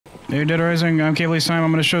Hey, Dead Rising, I'm Cable's Time.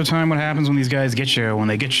 I'm gonna show time what happens when these guys get you, when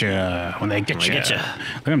they get you. Look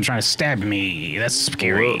at them trying to stab me. That's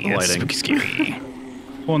scary. Whoa, that's spooky scary.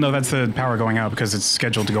 Well, no, that's the power going out because it's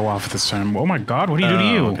scheduled to go off this time. Oh my god, what do you do to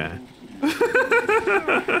you? Okay.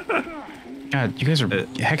 God, you guys are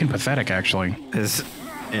heckin' pathetic, actually. Is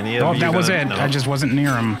any of you that was it. No. I just wasn't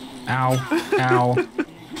near him. Ow. Ow.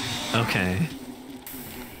 Okay.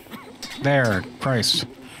 There. Christ.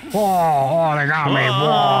 Whoa, they got me.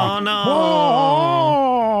 Whoa. Oh, no.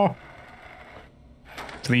 Whoa.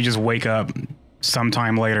 So then you just wake up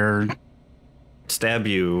sometime later. Stab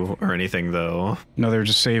you or anything, though. No, they're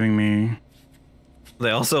just saving me. They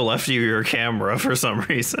also left you your camera for some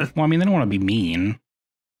reason. Well, I mean, they don't want to be mean.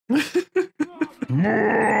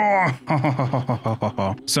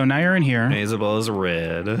 So now you're in here. Isabela's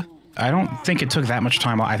red. I don't think it took that much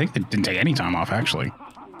time off. I think it didn't take any time off, actually.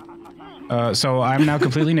 So I'm now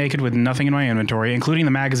completely naked with nothing in my inventory, including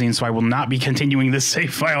the magazine, so I will not be continuing this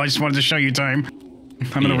save file. I just wanted to show you time.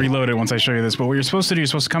 I'm going to reload it once I show you this. But what you're supposed to do, you're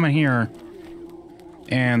supposed to come in here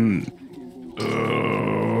and...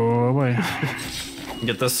 boy.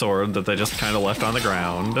 Get the sword that they just kind of left on the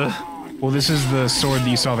ground. Well, this is the sword that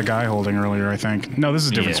you saw the guy holding earlier, I think. No, this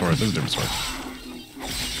is a different sword. This is a different sword.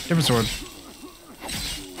 Different sword.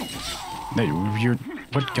 Hey, you're...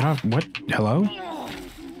 What? Get off. What? Hello?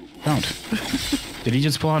 Don't. Did he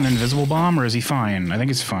just pull out an invisible bomb, or is he fine? I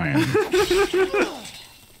think he's fine.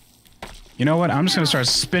 You know what? I'm just gonna start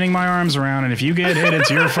spinning my arms around, and if you get hit,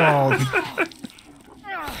 it's your fault.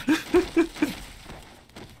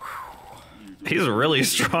 He's really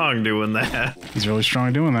strong doing that. He's really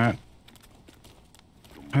strong doing that.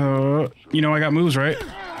 You know I got moves, right?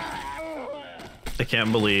 I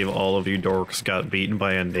can't believe all of you dorks got beaten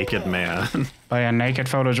by a naked man. By a naked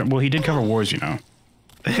photo... Well, he did cover wars, you know.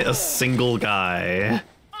 A single guy.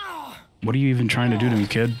 What are you even trying to do to me,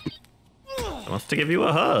 kid? He wants to give you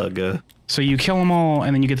a hug. So you kill them all,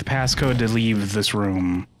 and then you get the passcode to leave this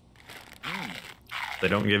room. They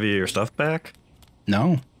don't give you your stuff back?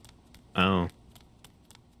 No. Oh.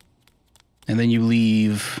 And then you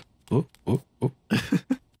leave... Oop, oop, oop.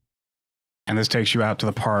 And this takes you out to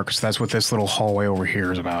the park, so that's what this little hallway over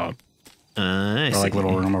here is about. I or like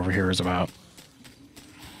little room over here is about.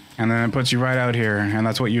 And then it puts you right out here, and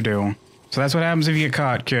that's what you do. So that's what happens if you get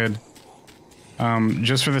caught, kid.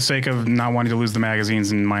 Just for the sake of not wanting to lose the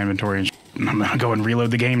magazines in my inventory, I'm gonna go and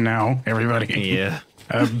reload the game now, everybody. Yeah.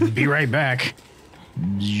 Be right back.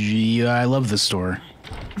 Yeah, I love this store.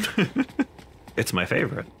 It's my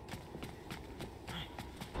favorite.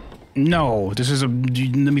 No, this is a...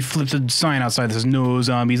 Let me flip the sign outside that says no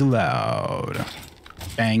zombies allowed.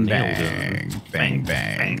 Bang, bang, bang, bang,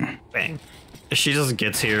 bang. Bang. She just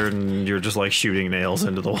gets here and you're just like shooting nails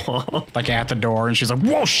into the wall. Like at the door, and she's like,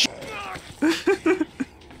 whoa, sh.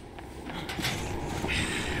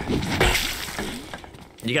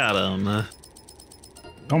 You got him.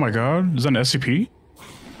 Oh my god, is that an SCP?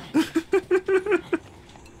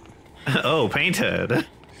 Oh, painted.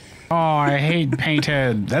 Oh, I hate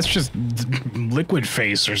painted. That's just liquid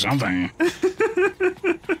face or something.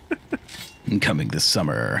 Coming this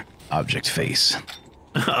summer, object face.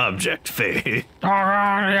 Object face. Oh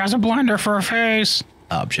god, he has a blender for a face.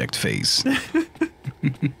 Object face.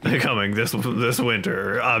 Coming this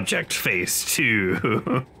winter, object face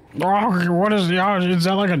 2. Oh, what is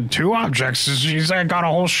that like a 2 objects? He's like got a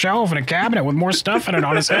whole shelf and a cabinet with more stuff in it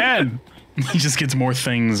on his head. He just gets more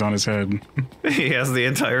things on his head. He has the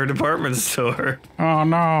entire department store. Oh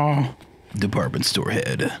no. Department store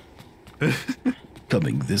head.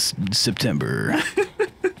 Coming this September.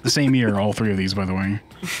 The same year, all 3 of these, by the way.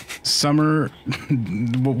 Summer,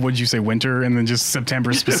 what'd you say, winter, and then just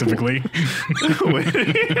September specifically?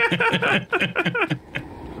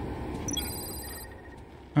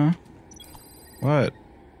 Huh? What?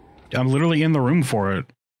 I'm literally in the room for it.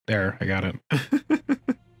 There, I got it.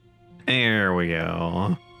 There we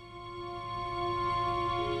go.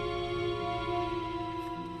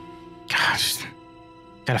 Gosh,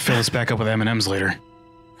 gotta fill this back up with M&Ms later.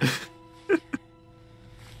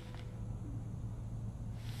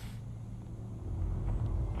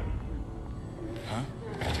 Huh?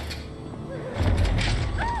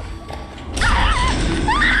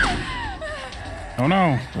 Oh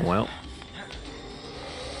no. Well.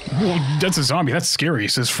 Whoa, that's a zombie. That's scary,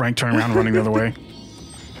 says Frank, turning around and running the other way.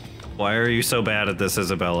 Why are you so bad at this,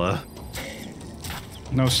 Isabela?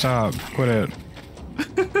 No, stop. Quit it.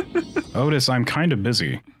 Otis, I'm kind of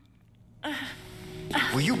busy.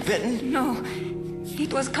 Were you bitten? No,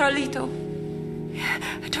 it was Carlito.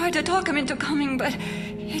 I tried to talk him into coming, but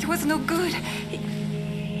it was no good.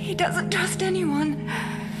 He doesn't trust anyone.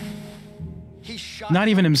 He Not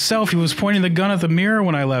even himself. He was pointing the gun at the mirror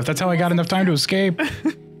when I left. That's how I got enough time to escape.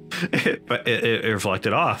 But it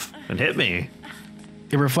reflected off and hit me.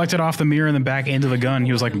 It reflected off the mirror and then back into the gun.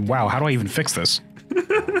 He was like, wow, how do I even fix this?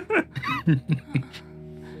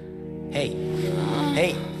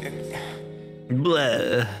 Hey.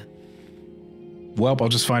 Blah. Welp, I'll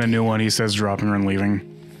just find a new one. He says, dropping her and leaving.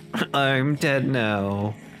 I'm dead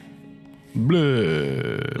now. Blah.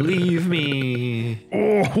 Leave me.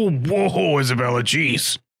 Oh, whoa, Isabela,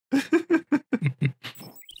 jeez.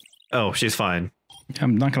 Oh, she's fine.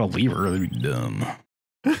 I'm not gonna leave her. That'd be dumb.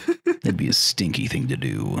 That'd be a stinky thing to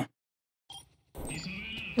do.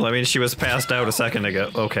 Well, I mean, she was passed out a second ago.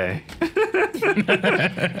 Okay.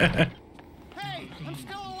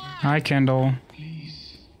 Hi, Kendall.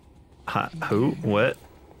 Who? What?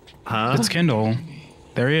 Huh? It's Kendall.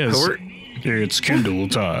 There he is. Who are- It's Kendall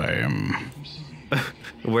time.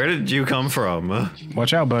 Where did you come from?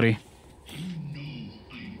 Watch out, buddy.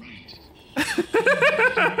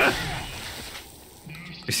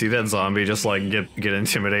 You see that zombie just like get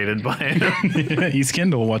intimidated by him? He's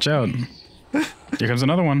Kendall. Watch out. Here comes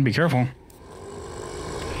another one. Be careful.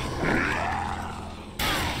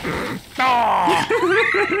 Oh,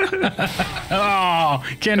 oh,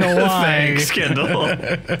 Kendall, why? Thanks, Kendall.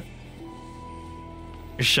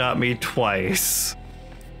 You shot me twice.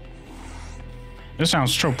 This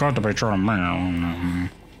sounds so good to be true. Are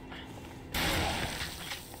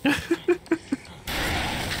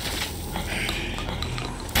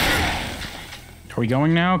we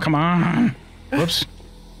going now? Come on. Whoops.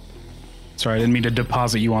 Sorry, I didn't mean to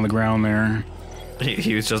deposit you on the ground there.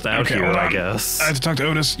 He was just out here, I guess. I have to talk to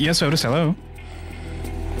Otis. Yes, Otis, hello.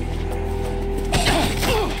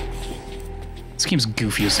 This game's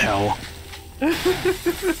goofy as hell.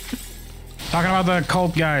 Talking about the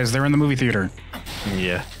cult guys. They're in the movie theater.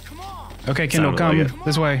 Yeah. Okay, Kendall, Sounded come. like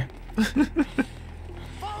This way.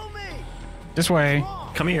 This way.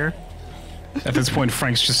 Come here. At this point,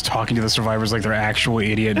 Frank's just talking to the survivors like they're actual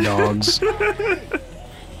idiot dogs.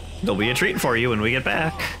 There'll be a treat for you when we get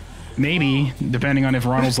back. Maybe, depending on if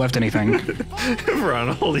Ronald's left anything.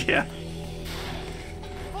 Ronald, yeah.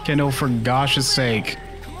 Kendall, for gosh's sake.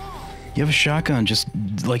 You have a shotgun, just,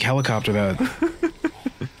 like, helicopter that.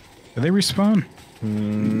 Do they respawn?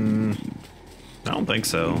 I don't think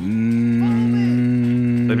so.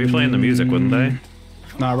 They'd be playing the music, wouldn't they?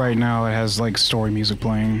 Not right now. It has, like, story music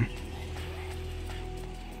playing.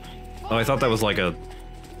 Oh, I thought that was like a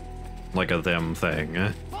them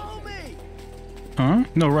thing. Huh?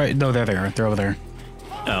 No, right. No, they're there. They're over there.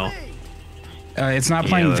 Oh. It's not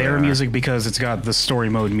playing Yeah, their are. music because it's got the story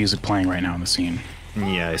mode music playing right now in the scene.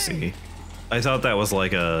 Yeah, I see. I thought that was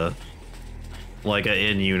like a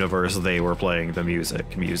in-universe they were playing the music.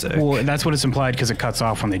 Well, that's what it's implied because it cuts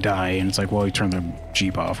off when they die, and it's like, well, you turn the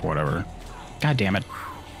Jeep off or whatever. God damn it.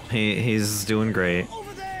 He's doing great.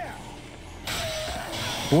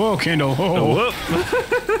 Whoa, Kendall. Whoa.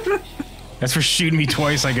 Whoop. That's for shooting me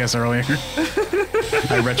twice, I guess, earlier.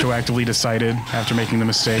 I retroactively decided after making the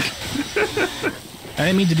mistake. I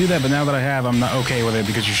didn't mean to do that, but now that I have, I'm not okay with it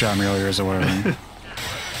because you shot me earlier, so whatever.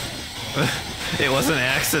 It was an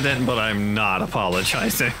accident, but I'm not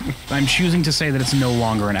apologizing. I'm choosing to say that it's no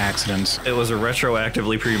longer an accident. It was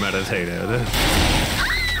retroactively premeditated.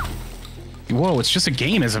 Whoa, it's just a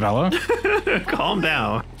game, Isabela. Calm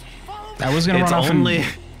down. I was gonna It's run off only- and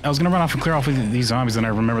I was gonna run off and clear off with these zombies, and I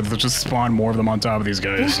remembered that there'll just spawn more of them on top of these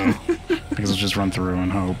guys. So I guess I'll just run through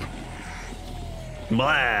and hope.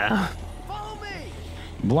 Blah.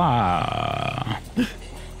 Blah.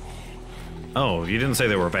 Oh, you didn't say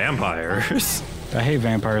they were vampires. I hate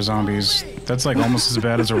vampire zombies. That's like almost as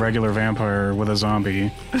bad as a regular vampire with a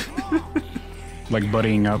zombie. Like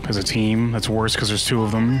buddying up as a team. That's worse because there's two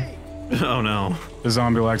of them. Oh no. The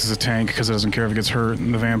zombie will act as a tank because it doesn't care if it gets hurt,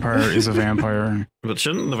 and the vampire is a vampire. But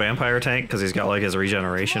shouldn't the vampire tank because he's got like his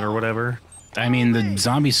regeneration or whatever? I mean, the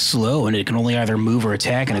zombie's slow and it can only either move or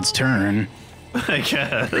attack in its turn. I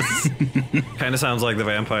guess. Kind of sounds like the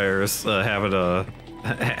vampires having to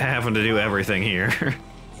do everything here.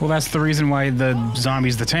 Well, that's the reason why the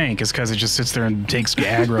zombie's the tank, is because it just sits there and takes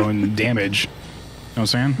aggro and damage. You know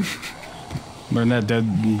what I'm saying? Learn that Dead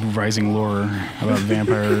Rising lore about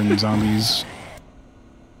vampire and zombies.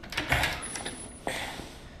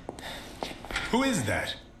 Who is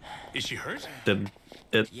that? Is she hurt? Did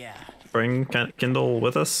it bring Kindle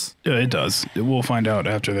with us? Yeah, it does. We'll find out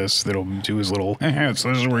after this. That'll do his little, so this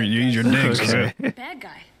is where you use your digs. Okay. Bad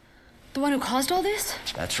guy. The one who caused all this?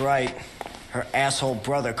 That's right. Her asshole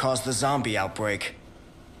brother caused the zombie outbreak.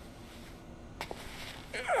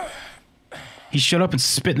 He showed up and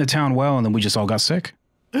spit in the town well, and then we just all got sick.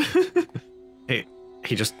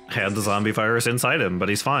 he just had the zombie virus inside him, but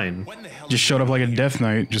he's fine. When the hell Just showed up like a death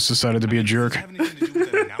knight. Just decided to be a jerk. have anything to do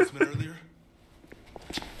with that announcement earlier?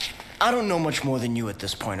 I don't know much more than you at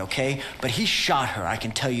this point, okay? But he shot her, I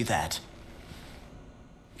can tell you that.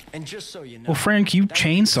 And just so you know... Well, Frank, you that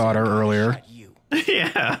chainsawed her earlier. shot you.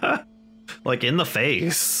 Yeah. Like in the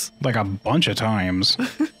face. Like a bunch of times.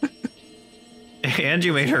 And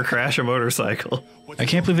you made her crash a motorcycle. I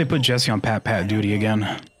can't believe they put Jesse on pat duty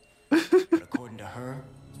again. But according to her,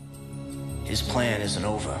 his plan isn't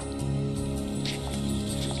over.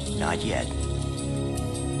 Not yet.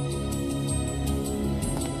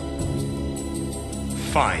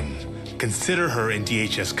 Fine. Consider her in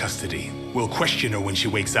DHS custody. We'll question her when she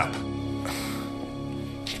wakes up.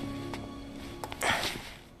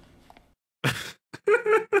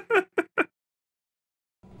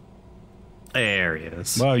 There he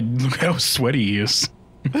is. Wow, look how sweaty he is.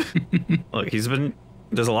 Look,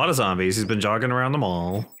 there's a lot of zombies. He's been jogging around the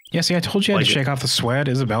mall. Yeah, see, I told you I had to shake off the sweat,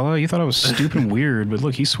 Isabella. You thought I was stupid and weird, but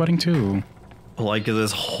look, he's sweating too. Like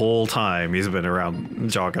this whole time he's been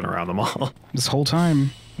jogging around the mall. This whole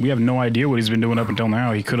time. We have no idea what he's been doing up until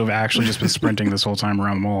now. He could have actually just been sprinting this whole time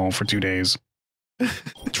around the mall for 2 days.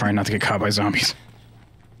 Trying not to get caught by zombies.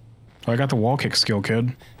 Oh, I got the wall kick skill,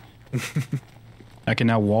 kid. I can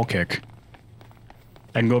now wall kick.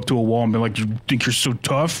 I can go up to a wall and be like, "You think you're so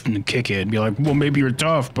tough?" And then kick it and be like, "Well, maybe you're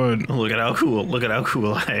tough, but..." Look at how cool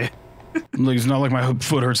I am. Like, it's not like my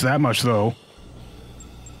foot hurts that much, though.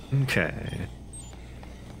 Okay.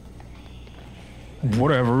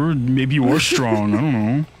 Whatever. Maybe you are strong. I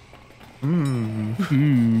don't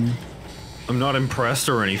know. I'm not impressed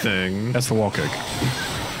or anything. That's the wall kick.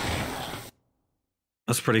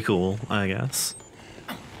 That's pretty cool, I guess.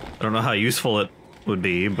 I don't know how useful it would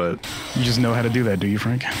be, but... You just know how to do that, do you,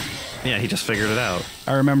 Frank? Yeah, he just figured it out.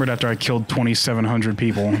 I remembered after I killed 2,700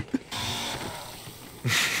 people.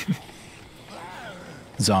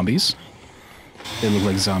 Zombies. They look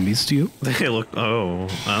like zombies to you? They look... Oh.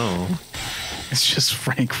 It's just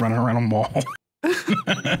Frank running around a mall.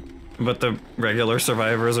 But the regular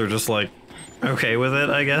survivors are just like, okay with it,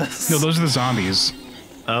 I guess? No, those are the zombies.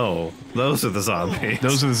 Oh, those are the zombies.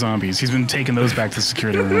 Those are the zombies. He's been taking those back to the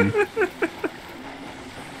security room.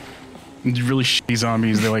 Really shitty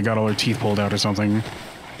zombies. They like got all their teeth pulled out or something.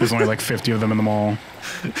 There's only like 50 of them in the mall.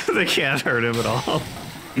 They can't hurt him at all.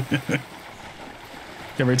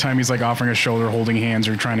 Every time he's like offering a shoulder, holding hands,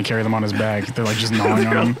 or trying to carry them on his back, they're like just gnawing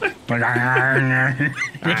on him. Like,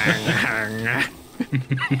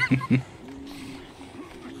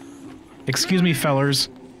 excuse me, fellers.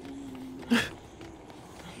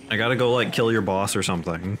 I gotta go, like, kill your boss or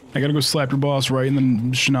something. I gotta go slap your boss right in the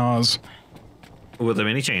schnoz. With a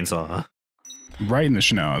mini chainsaw. Right in the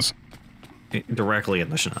schnoz. Directly in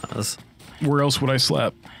the schnoz. Where else would I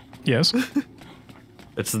slap? Yes?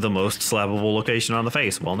 It's the most slappable location on the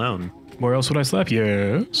face, well known. Where else would I slap?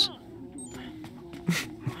 Yes.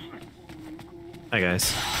 Hi,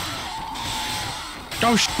 guys.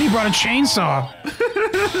 Oh, he brought a chainsaw.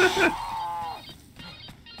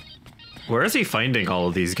 Where is he finding all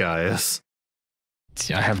of these guys?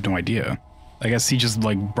 I have no idea. I guess he just,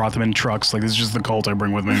 like, brought them in trucks. Like, this is just the cult I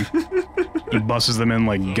bring with me. He buses them in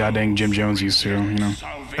like goddamn Jim Jones used to, you know.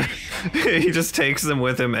 He just takes them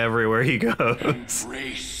with him everywhere he goes.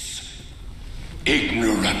 Embrace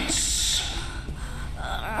ignorance.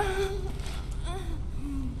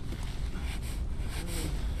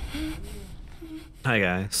 Hi,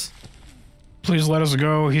 guys. Please let us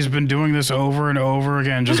go. He's been doing this over and over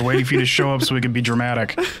again, just waiting for you to show up so we can be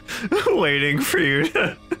dramatic. Waiting for you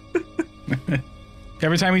to...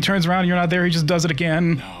 Every time he turns around and you're not there, he just does it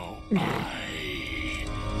again. Now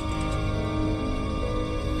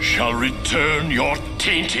I shall return your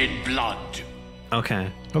tainted blood. Okay.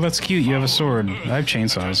 Oh, that's cute. You have a sword. I have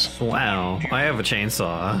chainsaws. Wow. I have a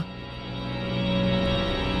chainsaw.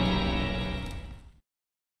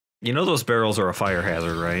 You know those barrels are a fire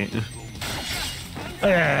hazard, right?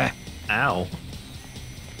 Ow.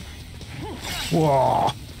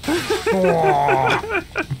 Whoa. Whoa.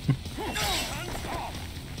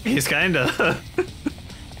 He's kinda...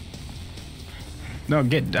 No,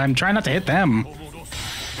 I'm trying not to hit them.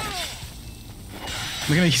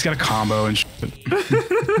 Look at, he's got a combo and shit.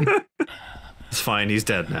 It's fine, he's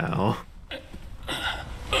dead now.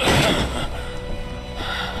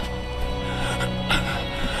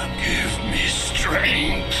 Give me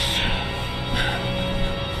strength.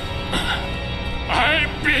 I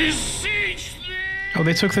beseech thee. Oh,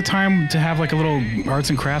 they took the time to have like a little arts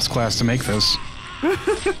and crafts class to make this.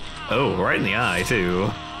 Oh, right in the eye, too.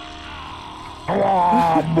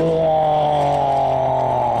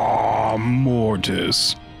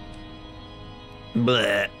 Mortis.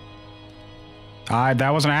 Bleh. That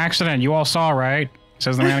was an accident. You all saw, right?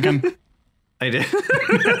 Says the mannequin. I did.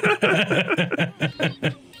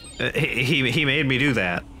 he made me do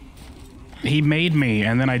that. He made me,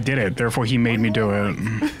 and then I did it. Therefore, he made me do it.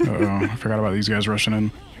 Uh-oh. I forgot about these guys rushing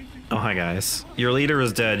in. Oh, hi, guys. Your leader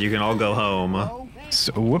is dead. You can all go home.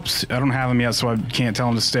 So, whoops. I don't have him yet, so I can't tell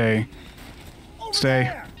him to stay.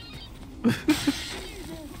 Stay.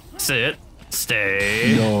 Sit.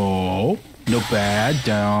 Stay. No. No bad.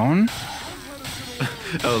 Down.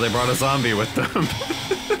 Oh, they brought a zombie with them.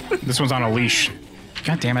 This one's on a leash.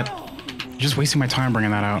 God damn it. You're just wasting my time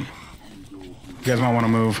bringing that out. You guys might want to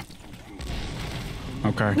move.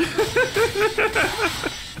 Okay.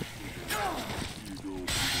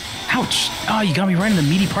 Ouch! Oh, you got me right in the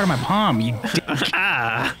meaty part of my palm. You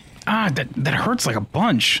that hurts like a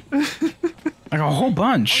bunch. Like a whole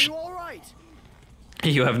bunch.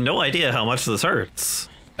 You have no idea how much this hurts.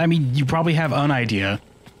 I mean, you probably have an idea.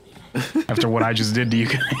 After what I just did to you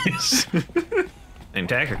guys.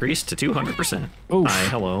 Attack increased to 200%. Oof. Hi,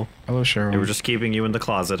 hello. Hello, Cheryl. They were just keeping you in the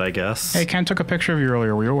closet, I guess. Hey, Ken took a picture of you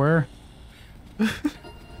earlier. Were you aware?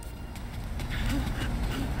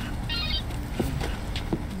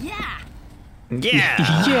 Yeah.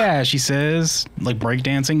 Yeah! Yeah, she says. Like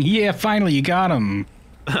breakdancing. Yeah, finally, you got him.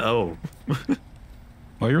 Oh.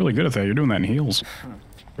 Well, you're really good at that. You're doing that in heels.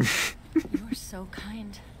 You are so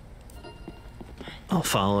kind. I'll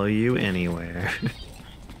follow you anywhere.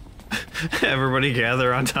 Everybody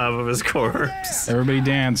gather on top of his corpse. Everybody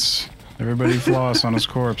dance. Everybody floss on his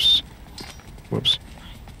corpse. Whoops.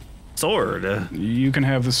 Sword. You can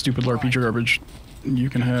have the stupid LARPy garbage. You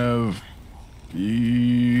can have...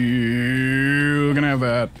 You can have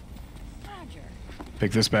that.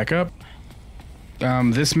 Pick this back up.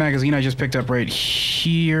 This magazine I just picked up right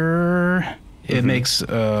here. It makes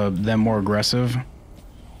them more aggressive.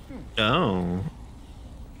 Oh.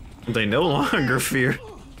 They no longer fear...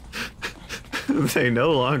 They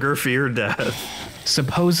no longer fear death.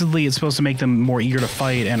 Supposedly, it's supposed to make them more eager to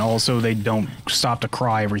fight, and also they don't stop to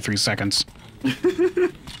cry every 3 seconds.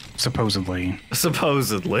 Supposedly.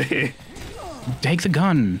 Supposedly. Take the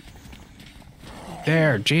gun.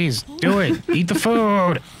 There, jeez, do it. Eat the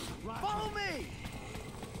food.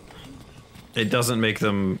 It doesn't make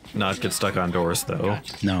them not get stuck on doors, though.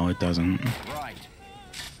 No, it doesn't.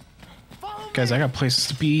 Guys, I got places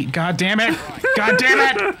to be. God damn it! God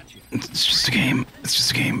damn it! It's just a game. It's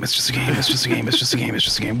just a game. It's just a game. It's just a game. It's just a game. It's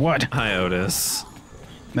just a game. What? Hi, Otis.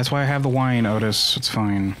 That's why I have the wine, Otis. It's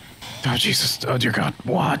fine. Oh, Jesus. Oh, dear God.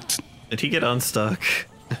 What? Did he get unstuck?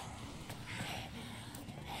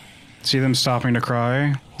 See them stopping to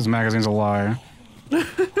cry? This magazine's a lie.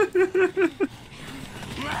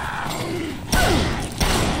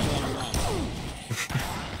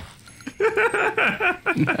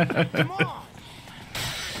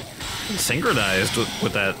 Synchronized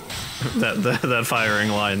with that firing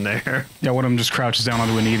line there. Yeah, one of them just crouches down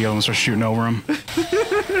onto a knee, the other one starts shooting over him.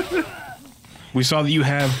 We saw that you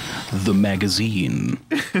have the magazine.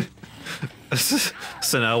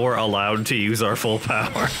 So now we're allowed to use our full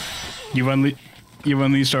power. You've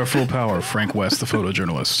unleashed our full power, Frank West, the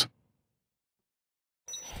photojournalist.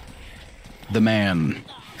 The man.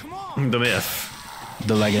 The myth.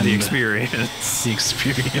 The legend. The experience. The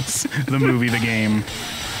experience. The movie, the game.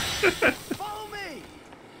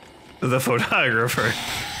 The photographer.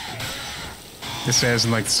 It says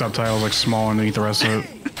in like the subtitles, like small underneath the rest of it.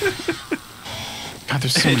 God,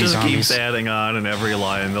 there's so It many just zombies. keeps adding on in every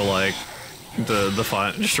line. The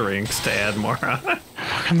font shrinks to add more on.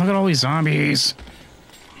 And look at all these zombies.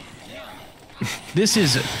 This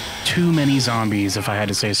is too many zombies, if I had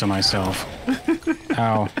to say so myself.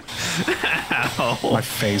 Ow. Ow. My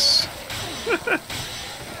face.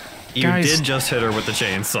 You Guys. did just hit her with the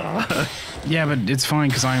chainsaw. Yeah, but it's fine,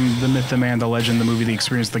 because I'm the myth, the man, the legend, the movie, the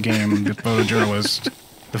experience, the game, the photojournalist,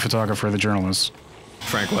 the photographer, the journalist.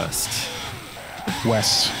 Frank West.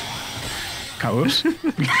 West. Oops. God,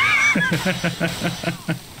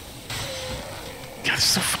 there's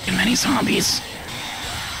so fucking many zombies.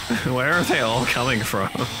 Where are they all coming from?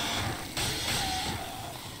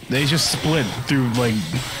 They just split through, like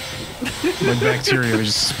bacteria, they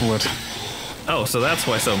just split. Oh, so that's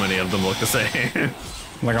why so many of them look the same.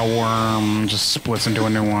 Like a worm just splits into a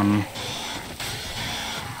new one.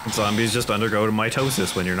 Zombies just undergo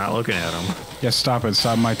mitosis when you're not looking at them. Yeah, stop it.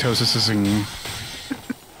 Stop mitosising.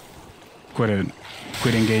 Quit it.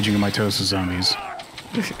 Quit engaging in mitosis, zombies.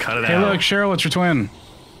 Cut it Hey, out. look, Cheryl, it's your twin.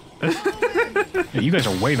 Yeah, you guys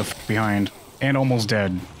are way the f behind. And almost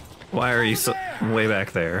dead. Why are you so way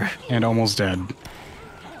back there? And almost dead.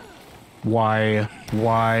 Why? Beth,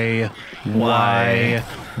 why? What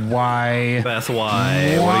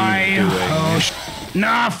are you doing? Oh,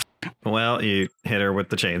 nah. Well, you hit her with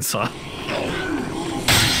the chainsaw.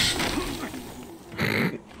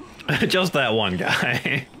 Just that one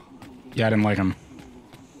guy. Yeah, I didn't like him.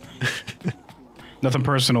 Nothing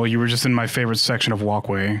personal. You were just in my favorite section of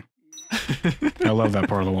walkway. I love that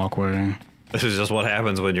part of the walkway. This is just what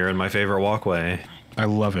happens when you're in my favorite walkway. I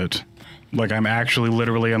love it. Like, I'm actually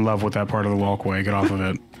literally in love with that part of the walkway. Get off of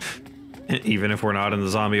it. Even if we're not in the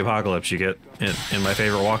zombie apocalypse, you get in my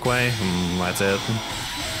favorite walkway. That's it.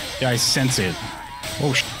 Yeah, I sense it.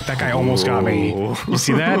 Oh, that guy almost got me. You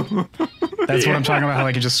see that? That's what I'm talking about, how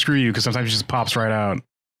I can just screw you, because sometimes it just pops right out.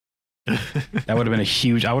 That would have been a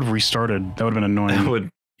huge... I would have restarted. That would have been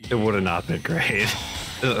annoying. It would have not been great.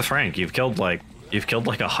 Frank, you've killed like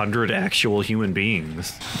 100 actual human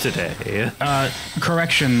beings today.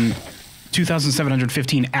 Correction.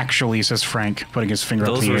 2,715 actually, says Frank, putting his finger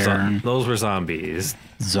up the air. Those were zombies.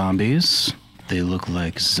 Zombies? They look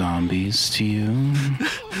like zombies to you?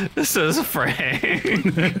 This is Frank.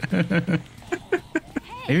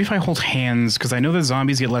 Maybe if I hold hands, because I know that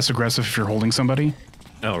zombies get less aggressive if you're holding somebody.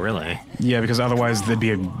 Oh, really? Yeah, because otherwise there'd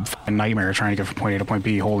be a nightmare trying to get from point A to point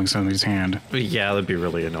B holding somebody's hand. Yeah, that'd be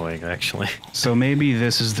really annoying, actually. So maybe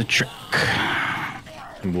this is the trick.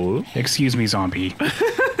 Whoop. Excuse me, zombie.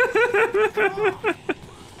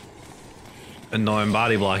 No, I'm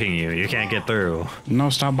body blocking you. You can't get through. No,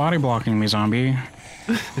 stop body blocking me, zombie.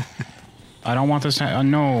 I don't want this to...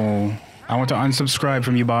 no. I want to unsubscribe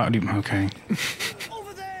from you, body... Okay.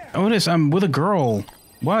 Otis, I'm with a girl.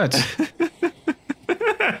 What?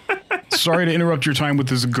 Sorry to interrupt your time with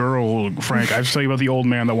this girl, Frank. I have to tell you about the old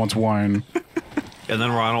man that wants wine. And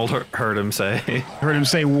then Ronald heard him say... Heard him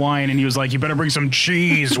say wine, and he was like, you better bring some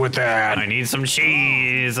cheese with that. I need some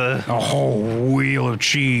cheese. A whole wheel of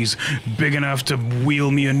cheese. Big enough to wheel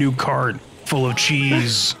me a new cart full of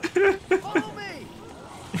cheese.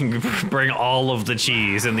 Bring all of the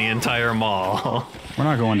cheese in the entire mall. We're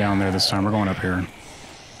not going down there this time. We're going up here.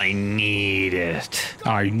 I need it.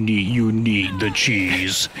 You need the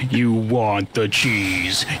cheese. You want the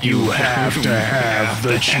cheese. You have to have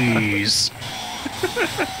the cheese.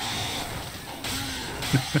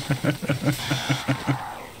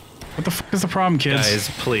 What the fuck is the problem, kids? Guys,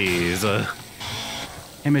 please.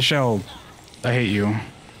 Hey, Michelle. I hate you.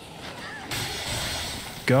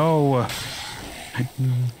 Go.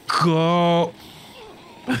 Go.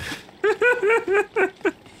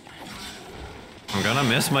 I'm gonna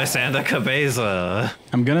miss my Santa Cabeza.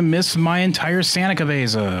 I'm gonna miss my entire Santa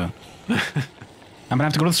Cabeza. I'm gonna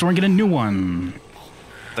have to go to the store and get a new one.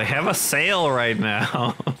 They have a sale right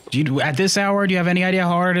now. At this hour, do you have any idea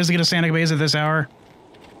how hard it is to get a Santa Cabeza at this hour?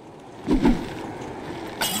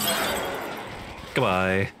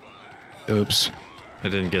 Goodbye. Oops. I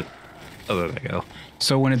didn't get... Oh, there they go.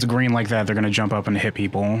 So when it's green like that, they're gonna jump up and hit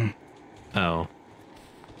people. Oh.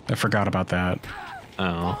 I forgot about that.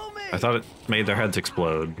 Oh. I thought it made their heads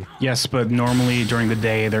explode. Yes, but normally during the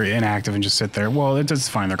day, they're inactive and just sit there. Well, it's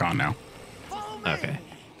fine. They're gone now. Okay.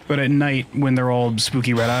 But at night, when they're all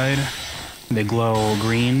spooky red-eyed, they glow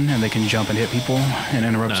green and they can jump and hit people and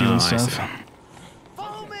interrupt you and stuff.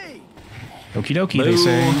 Okie dokie, they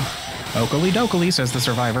say. Okily dokily, says the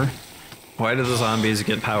survivor. Why do the zombies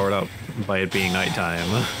get powered up by it being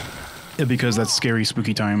nighttime? Because that's scary,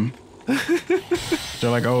 spooky time. They're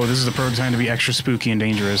like, oh, this is the perfect time to be extra spooky and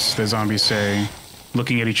dangerous, the zombies say,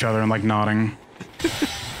 looking at each other and like nodding.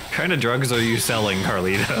 What kind of drugs are you selling,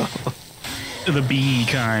 Carlito? The bee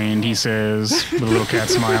kind, he says, with a little cat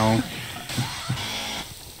smile.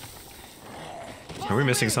 Are we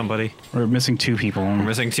missing somebody? We're missing two people. We're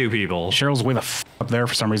missing two people. Cheryl's way the f up there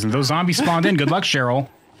for some reason. Those zombies spawned in. Good luck, Cheryl.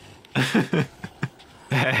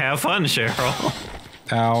 Have fun, Cheryl.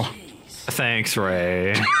 Ow. Thanks,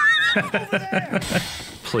 Ray.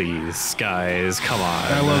 Please, guys, come on.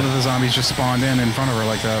 I love that the zombies just spawned in front of her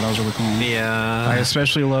like that. That was really cool. Yeah. I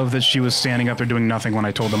especially love that she was standing up there doing nothing when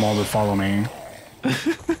I told them all to follow me.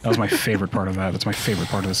 That was my favorite part of that. That's my favorite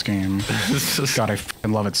part of this game. God, I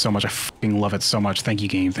f***ing love it so much. I f***ing love it so much. Thank you,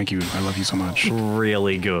 game. Thank you. I love you so much.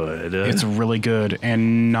 Really good. It's really good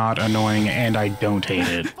and not annoying, and I don't hate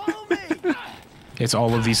it. It's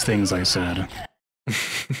all of these things I said.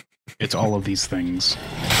 It's all of these things.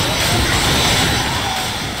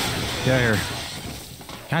 Get out of here.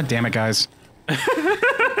 God damn it, guys.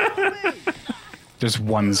 There's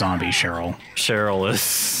one zombie, Cheryl. Cheryl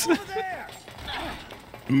is...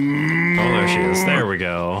 Oh, there she is. There we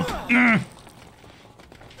go.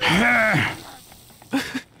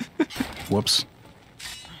 Whoops.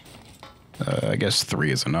 I guess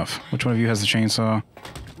 3 is enough. Which one of you has the chainsaw?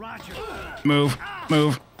 Move.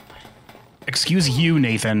 Move. Excuse you,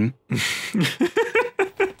 Nathan. I'm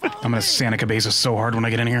gonna Santa Cabeza so hard when I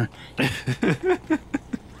get in here.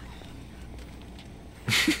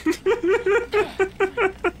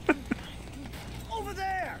 Over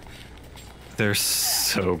there! They're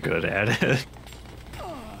so good at it.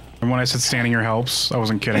 And when I said standing here helps, I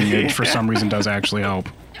wasn't kidding. It, for some reason, does actually help.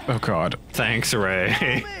 Oh, God. Thanks,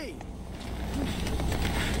 Ray.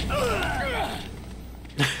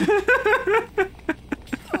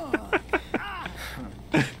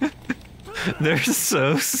 They're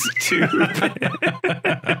so stupid.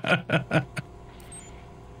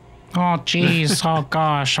 Oh, jeez. Oh,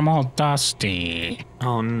 gosh. I'm all dusty.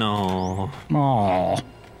 Oh, no. Oh. All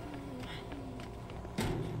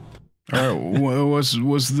right.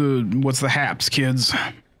 What's the haps, kids?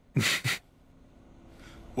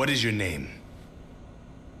 What is your name?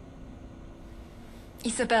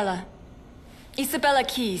 Isabela. Isabela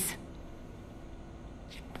Keys.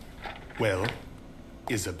 Well,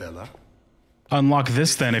 Isabela. Unlock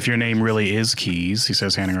this, then, if your name really is Keys, he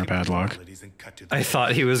says, handing her a padlock. I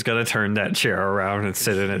thought he was gonna turn that chair around and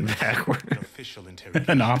sit in it backward.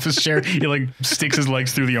 An office chair. He, like, sticks his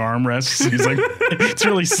legs through the armrests. He's like, it's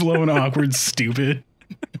really slow and awkward, stupid.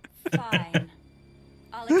 Fine.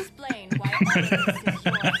 I'll explain why all of this is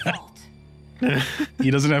your fault.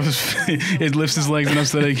 He doesn't have his... It lifts his legs enough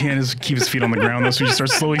so that he can't just keep his feet on the ground, though, so he just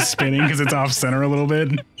starts slowly spinning because it's off-center a little bit.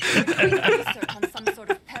 Research on some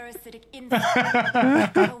sort of parasitic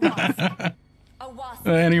insect. A wasp. A wasp.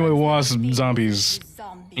 Anyway, wasp zombies.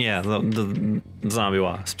 Yeah, the zombie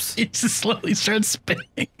wasps. He just slowly starts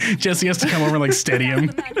spinning. Jesse has to come over and, like, steady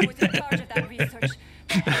him.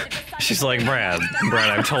 She's like, Brad,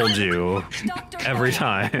 I've told you every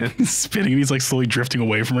time. Spinning, he's, like, slowly drifting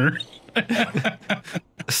away from her.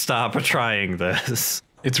 Stop trying this.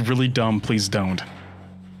 It's really dumb. Please don't.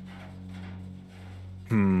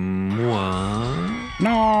 What?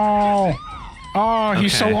 No! Oh,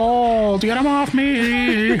 he's so Okay. old. Get him off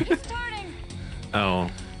me!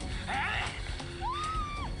 Oh.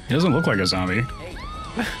 He doesn't look like a zombie.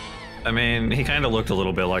 I mean, he kind of looked a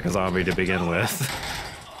little bit like a zombie to begin with.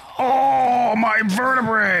 Oh, my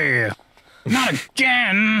vertebrae! Not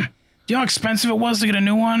again! Do you know how expensive it was to get a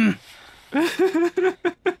new one? I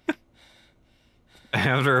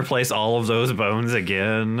have to replace all of those bones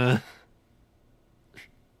again.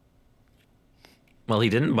 Well, he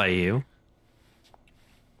didn't bite you.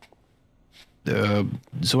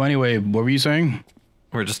 So anyway, what were you saying?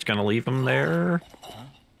 We're just gonna leave him there.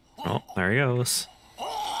 Oh, there he goes.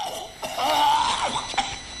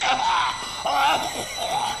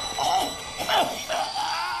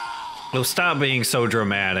 Oh, stop being so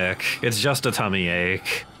dramatic. It's just a tummy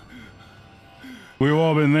ache. We've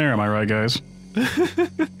all been there, am I right, guys?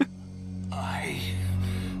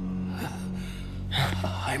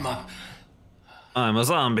 I'm a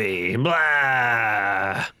zombie.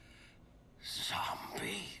 Blah.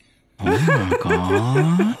 zombie. Oh my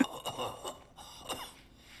god.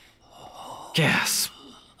 Gasp.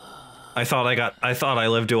 I thought I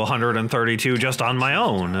lived to 132 just on my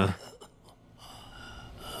own.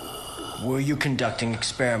 Were you conducting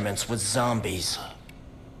experiments with zombies?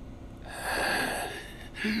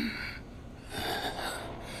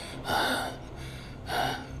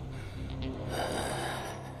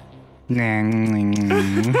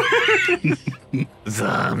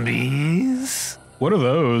 Zombies? What are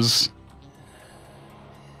those?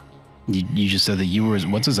 You just said that you were...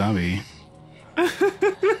 What's a zombie?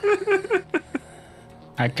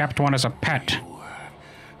 I kept one as a pet.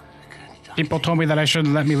 People told me that I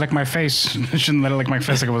shouldn't let me lick my face. I shouldn't let it lick my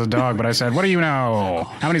face like it was a dog, but I said, what do you know?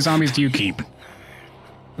 How many zombies do you keep?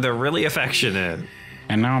 They're really affectionate.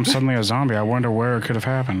 And now I'm suddenly a zombie. I wonder where it could have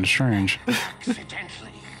happened. Strange.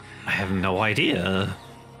 I have no idea.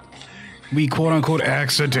 We quote-unquote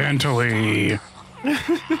accidentally.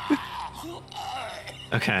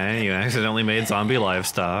 Okay, you accidentally made zombie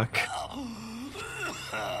livestock.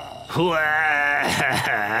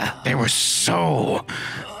 They were so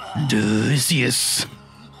delicious.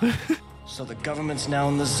 So the government's now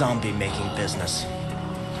in the zombie making business.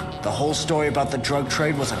 The whole story about the drug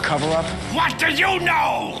trade was a cover-up? What do you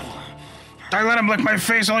know? I let him lick my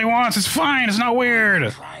face all he wants. It's fine. It's not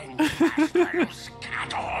weird.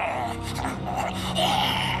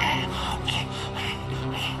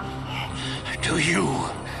 Do you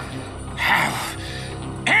have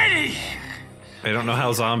any? I don't know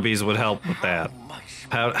how zombies would help with that.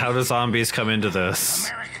 How do zombies come into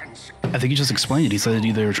this? I think he just explained it. He said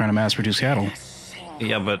they were trying to mass produce cattle.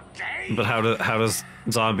 Yeah, but how does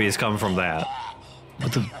zombies come from that?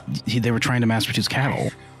 But they were trying to mass produce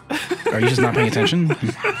cattle. Are you just not paying attention?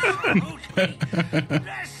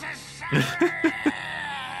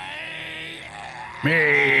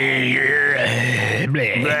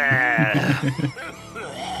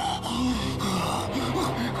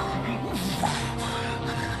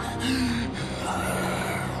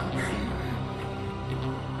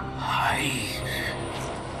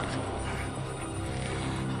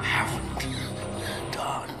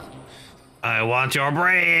 I want your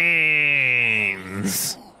brains.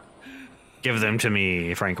 Give them to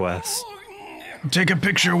me, Frank West. Take a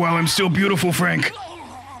picture while I'm still beautiful, Frank.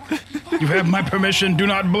 You have my permission. Do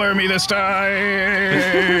not blur me this time.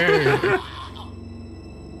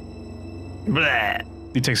 Blah.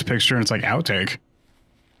 He takes a picture and it's like outtake.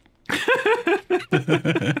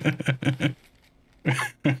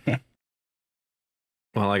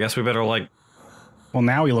 Well, I guess we better like. Well,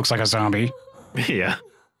 now he looks like a zombie. Yeah.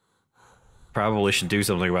 Probably should do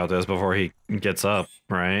something about this before he gets up,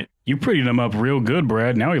 right? You prettied him up real good,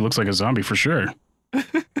 Brad. Now he looks like a zombie for sure.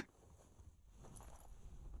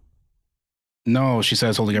 No, she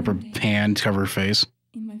says, holding up her hand to cover her face.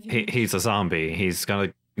 He's a zombie. He's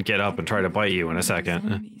gonna get up and try to bite you in a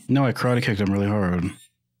second. No, I karate kicked him really hard.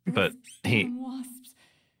 But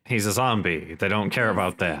he's a zombie. They don't care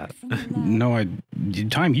about that. No,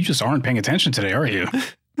 Time, you just aren't paying attention today, are you?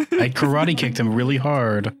 I karate kicked him really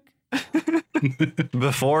hard.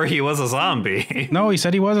 Before he was a zombie. No, he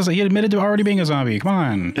said he was. He admitted to already being a zombie. Come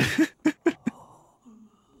on. They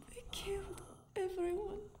killed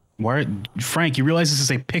everyone. Why, Frank? You realize this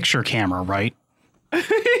is a picture camera, right?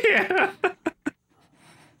 Yeah.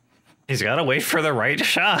 He's got to wait for the right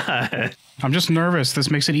shot. I'm just nervous.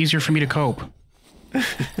 This makes it easier for me to cope.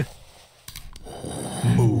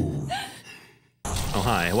 Move. Oh,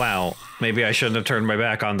 hi. Wow. Maybe I shouldn't have turned my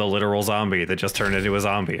back on the literal zombie that just turned into a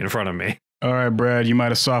zombie in front of me. All right, Brad, you might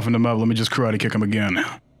have softened him up. Let me just karate kick him again.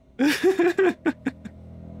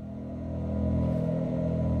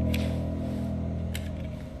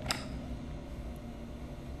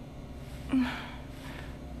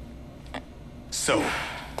 So,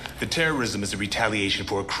 the terrorism is a retaliation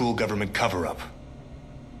for a cruel government cover-up.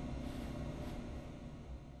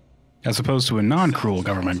 As opposed to a non-cruel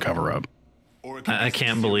government cover-up. Or it could be I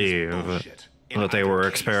can't some serious believe bullshit. In that they were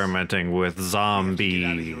either case, experimenting with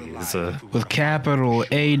zombies. With capital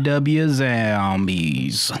A-W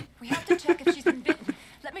zombies. We have to check if she's been bitten.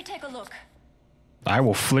 Let me take a look. I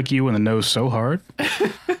will flick you in the nose so hard.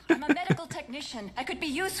 I'm a medical technician. I could be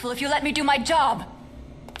useful if you let me do my job.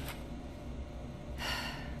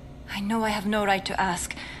 I know I have no right to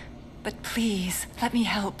ask, but please, let me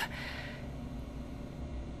help.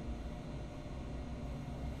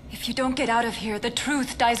 If you don't get out of here, the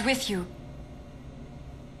truth dies with you.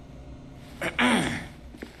 I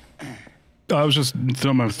was just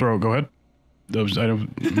throwing my throat. Go ahead.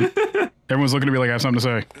 Everyone's looking at me like I have something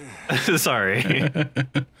to say. Sorry.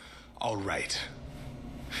 All right.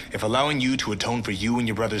 If allowing you to atone for you and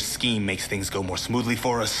your brother's scheme makes things go more smoothly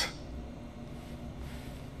for us,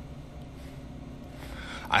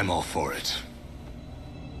 I'm all for it.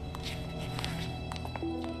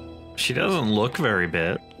 She doesn't look very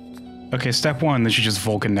bit. Okay, step one, then she just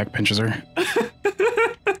Vulcan neck pinches her.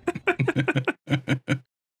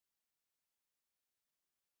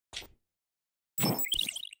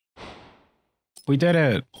 We did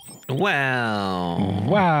it. Wow.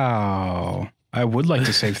 Wow. I would like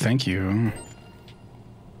to say thank you.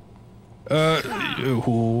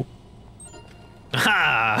 Who?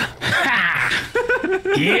 Ha!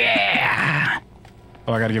 Yeah!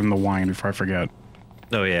 Oh, I gotta give him the wine before I forget.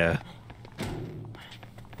 Oh, yeah.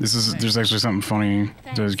 There's actually something funny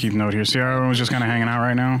to keep note here. See how everyone's just kind of hanging out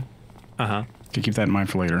right now? Uh-huh. Could keep that in mind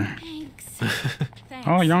for later. Thanks.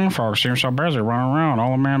 Oh, young folks seem so busy running around.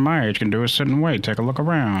 All a man my age can do is sit and wait, take a look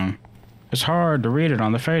around. It's hard to read it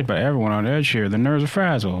on the face, but everyone on edge here, the nerves are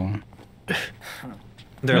frazzled.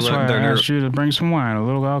 That's why I asked you to bring some wine. A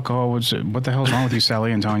little alcohol would sit. What the hell's wrong with you,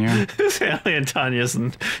 Sally and Tanya? Sally and Tanya's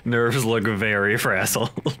nerves look very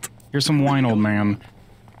frazzled. Here's some wine, old man.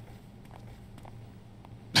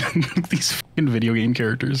 These fucking video game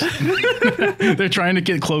characters. They're trying to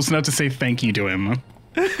get close enough to say thank you to him.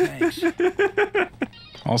 Thanks.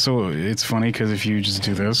 Also, it's funny because if you just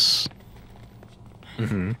do this...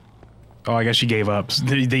 Mm-hmm. Oh, I guess she gave up.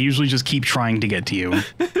 They usually just keep trying to get to you.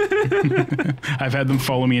 I've had them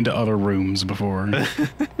follow me into other rooms before.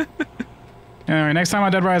 Alright, next time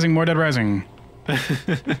on Dead Rising, more Dead Rising.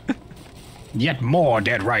 Yet more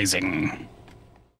Dead Rising.